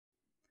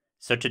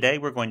So today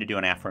we're going to do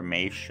an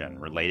affirmation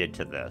related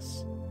to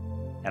this.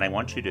 And I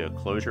want you to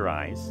close your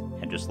eyes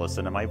and just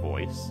listen to my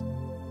voice.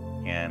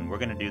 And we're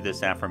going to do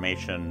this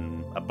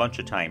affirmation a bunch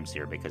of times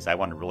here because I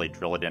want to really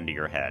drill it into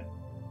your head.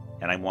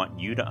 And I want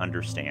you to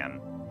understand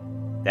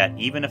that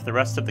even if the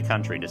rest of the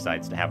country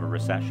decides to have a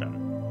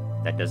recession,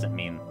 that doesn't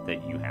mean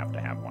that you have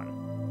to have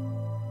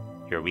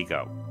one. Here we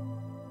go.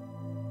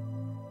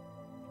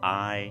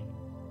 I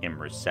am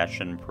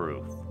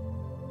recession-proof.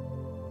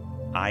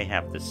 I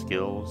have the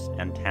skills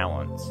and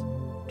talents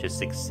to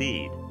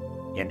succeed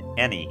in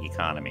any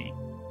economy.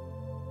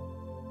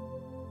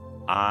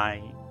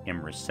 I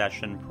am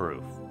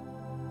recession-proof.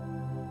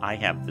 I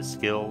have the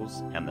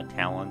skills and the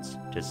talents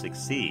to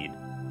succeed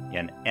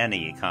in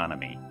any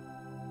economy.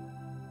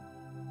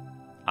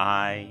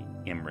 I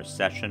am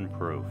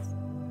recession-proof.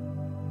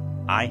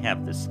 I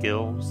have the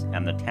skills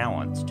and the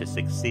talents to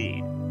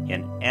succeed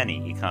in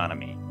any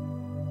economy.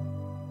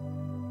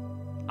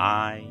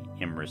 I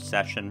am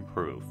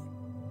recession-proof.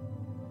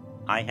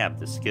 I have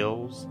the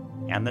skills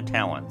and the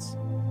talents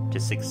to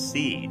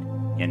succeed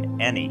in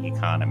any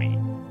economy.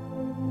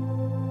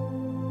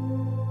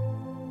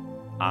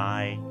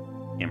 I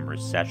am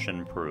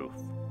recession-proof.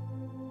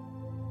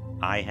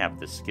 I have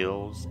the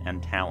skills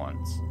and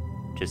talents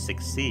to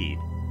succeed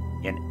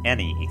in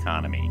any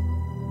economy.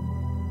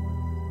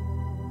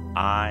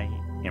 I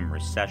am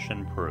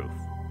recession-proof.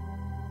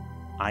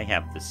 I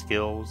have the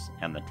skills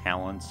and the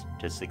talents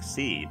to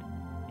succeed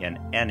in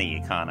any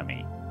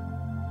economy.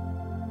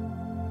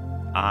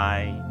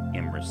 I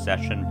am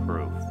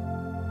recession-proof.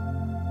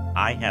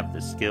 I have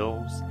the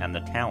skills and the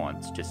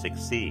talents to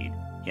succeed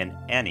in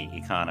any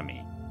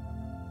economy.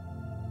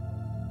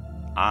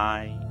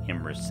 I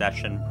am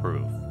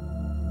recession-proof.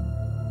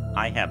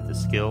 I have the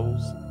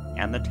skills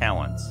and the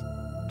talents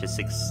to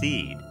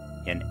succeed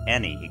in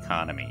any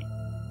economy.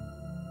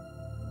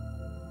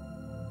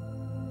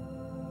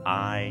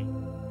 I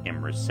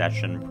am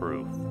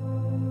recession-proof.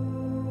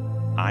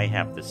 I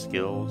have the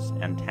skills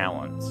and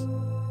talents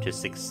to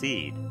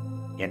succeed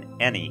in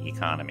any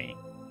economy.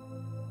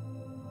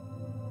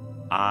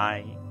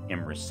 I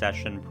am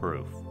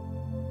recession-proof.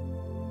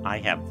 I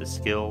have the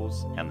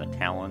skills and the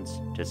talents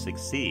to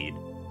succeed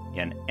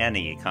in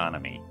any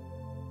economy.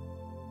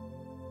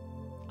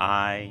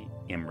 I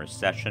am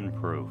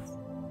recession-proof.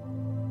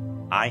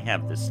 I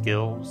have the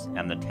skills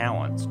and the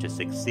talents to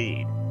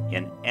succeed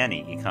in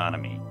any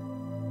economy.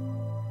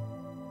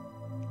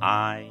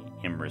 I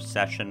am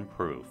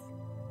recession-proof.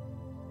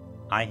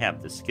 I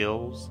have the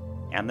skills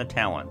and the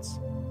talents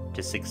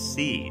to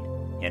succeed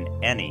in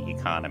any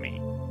economy.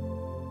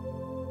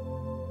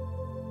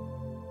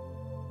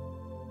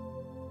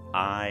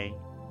 I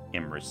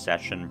am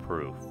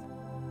recession-proof.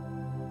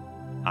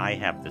 I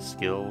have the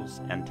skills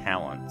and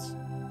talents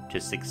to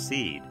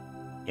succeed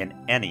in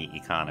any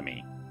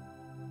economy.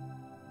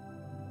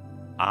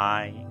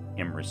 I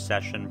am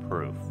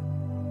recession-proof.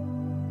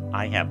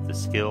 I have the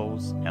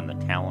skills and the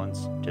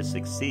talents to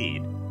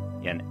succeed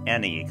in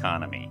any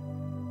economy.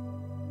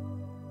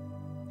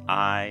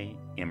 I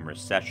am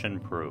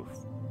recession-proof.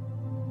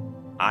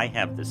 I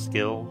have the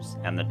skills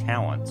and the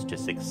talents to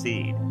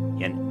succeed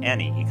in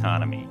any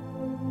economy.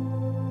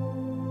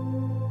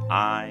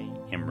 I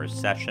am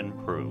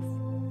recession-proof.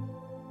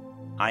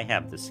 I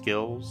have the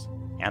skills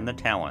and the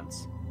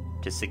talents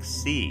to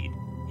succeed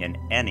in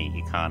any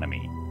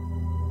economy.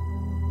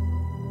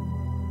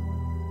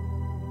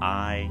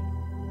 I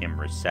am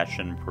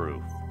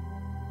recession-proof.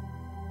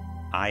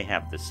 I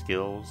have the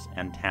skills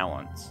and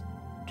talents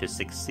to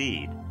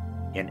succeed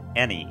in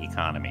any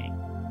economy.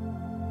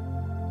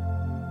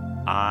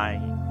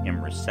 I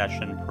am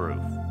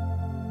recession-proof.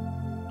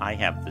 I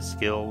have the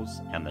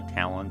skills and the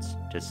talents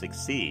to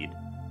succeed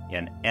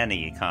in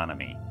any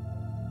economy.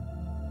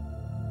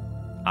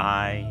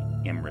 I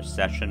am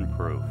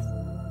recession-proof.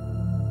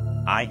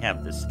 I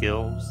have the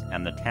skills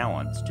and the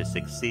talents to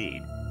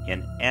succeed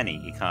in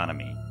any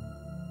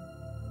economy.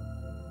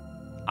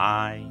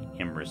 I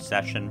am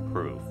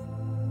recession-proof.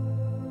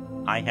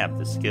 I have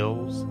the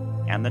skills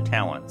and the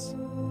talents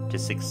to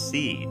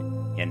succeed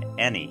in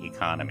any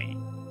economy.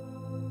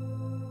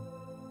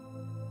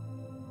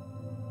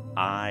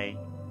 I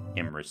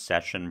am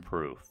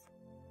recession-proof.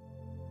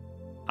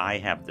 I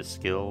have the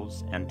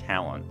skills and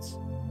talents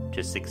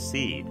to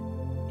succeed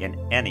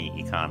in any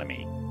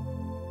economy.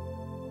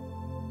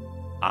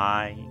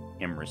 I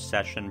am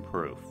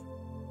recession-proof.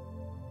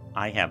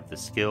 I have the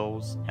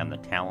skills and the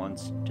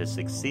talents to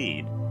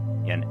succeed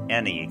in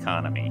any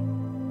economy.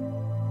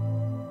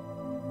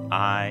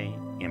 I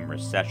am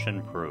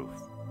recession-proof.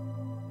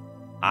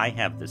 I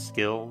have the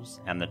skills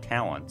and the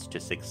talents to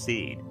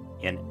succeed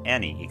in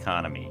any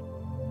economy.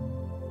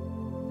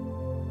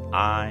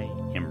 I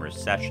am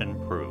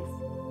recession-proof.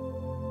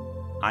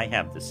 I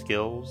have the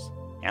skills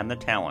and the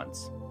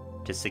talents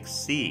to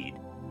succeed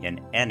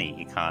in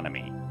any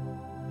economy.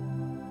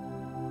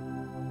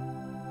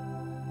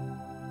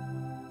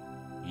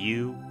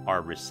 You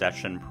are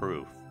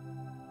recession-proof.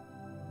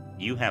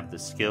 You have the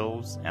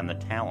skills and the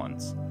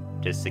talents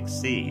to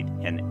succeed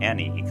in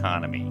any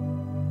economy.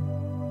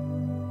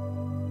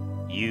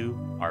 You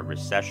are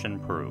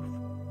recession-proof.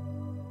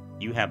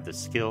 You have the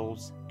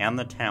skills and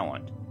the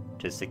talent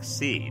to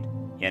succeed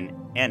in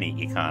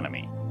any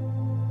economy.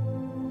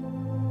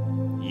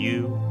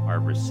 You are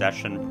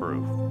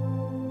recession-proof.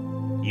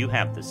 You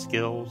have the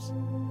skills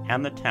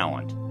and the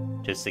talent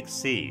to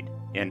succeed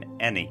in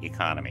any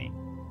economy.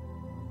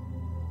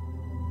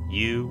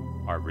 You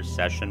are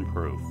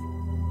recession-proof.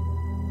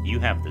 You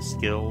have the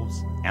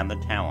skills and the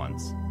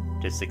talents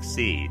to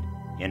succeed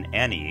in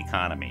any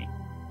economy.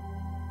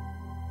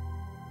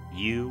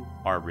 You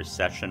are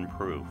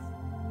recession-proof.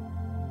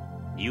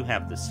 You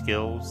have the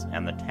skills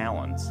and the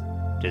talents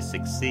to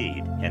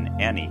succeed in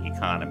any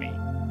economy.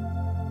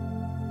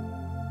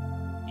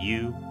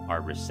 You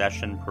are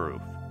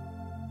recession-proof.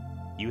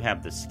 You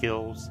have the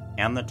skills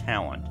and the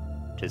talent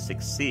to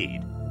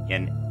succeed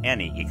in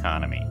any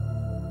economy.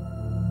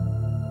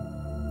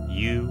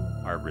 You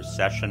are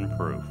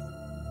recession-proof.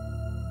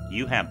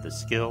 You have the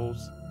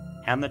skills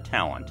and the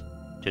talent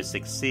to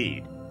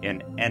succeed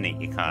in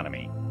any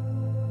economy.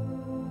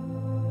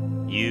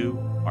 You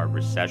are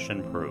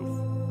recession-proof.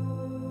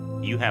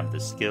 You have the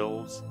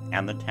skills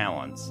and the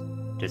talents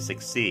to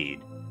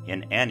succeed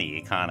in any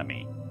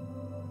economy.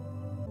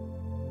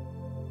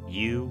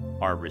 You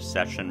are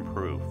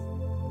recession-proof.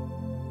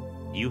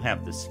 You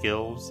have the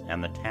skills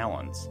and the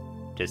talents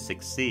to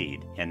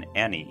succeed in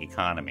any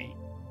economy.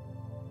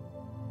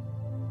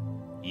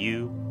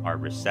 You are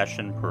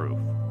recession-proof.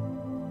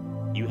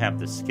 You have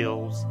the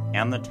skills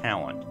and the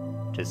talent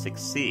to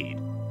succeed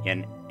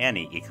in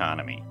any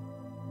economy.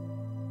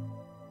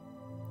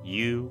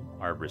 You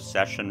are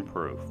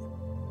recession-proof.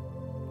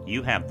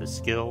 You have the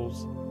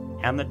skills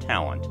and the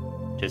talent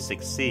to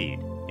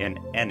succeed in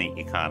any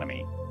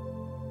economy.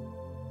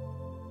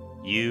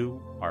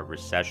 You are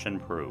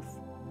recession-proof.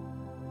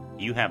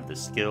 You have the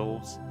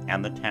skills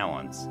and the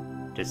talents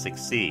to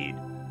succeed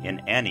in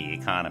any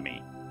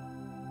economy.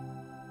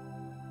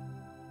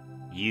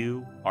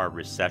 You are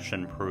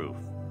recession-proof.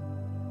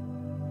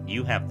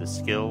 You have the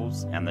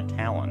skills and the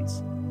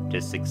talents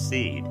to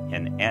succeed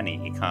in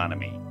any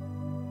economy.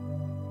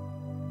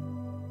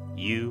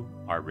 You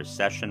are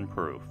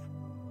recession-proof.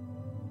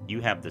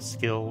 You have the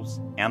skills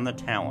and the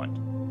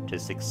talent to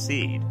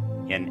succeed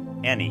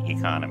in any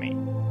economy.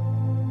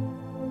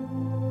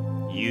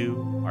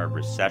 You are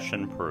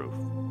recession-proof.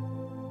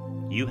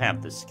 You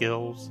have the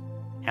skills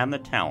and the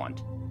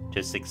talent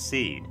to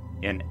succeed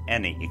in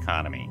any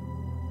economy.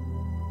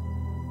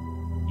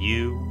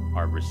 You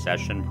are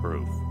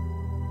recession-proof.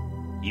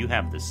 You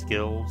have the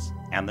skills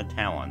and the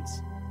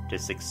talents to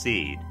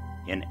succeed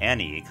in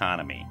any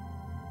economy.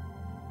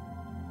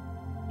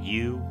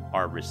 You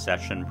are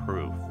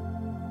recession-proof.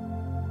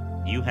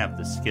 You have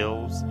the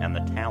skills and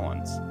the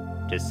talents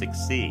to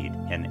succeed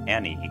in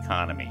any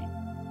economy.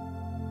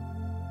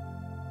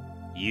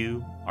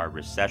 You are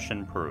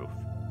recession-proof.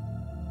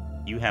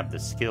 You have the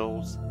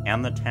skills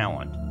and the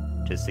talent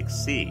to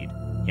succeed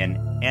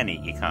in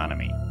any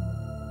economy.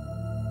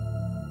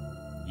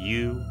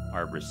 You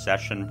are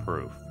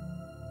recession-proof.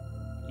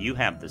 You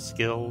have the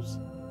skills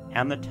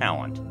and the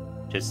talent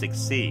to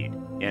succeed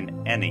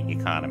in any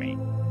economy.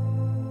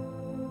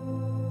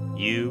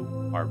 You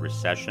are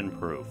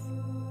recession-proof.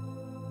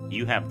 You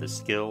have the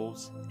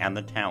skills and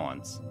the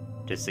talents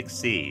to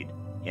succeed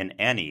in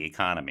any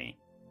economy.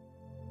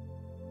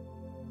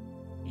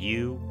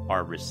 You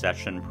are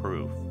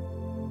recession-proof.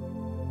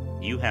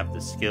 You have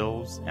the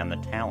skills and the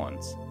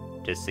talents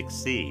to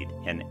succeed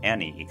in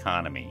any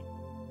economy.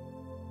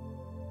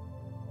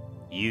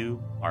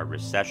 You are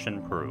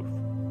recession-proof.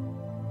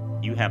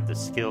 You have the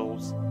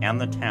skills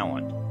and the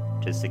talent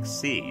to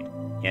succeed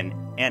in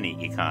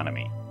any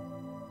economy.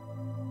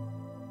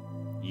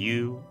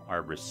 You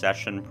are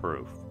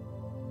recession-proof.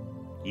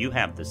 You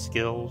have the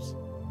skills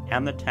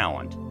and the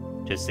talent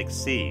to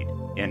succeed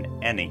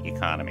in any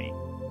economy.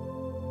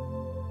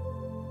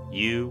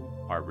 You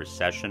are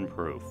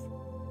recession-proof.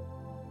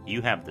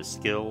 You have the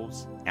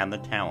skills and the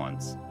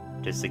talents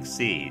to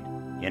succeed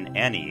in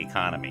any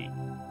economy.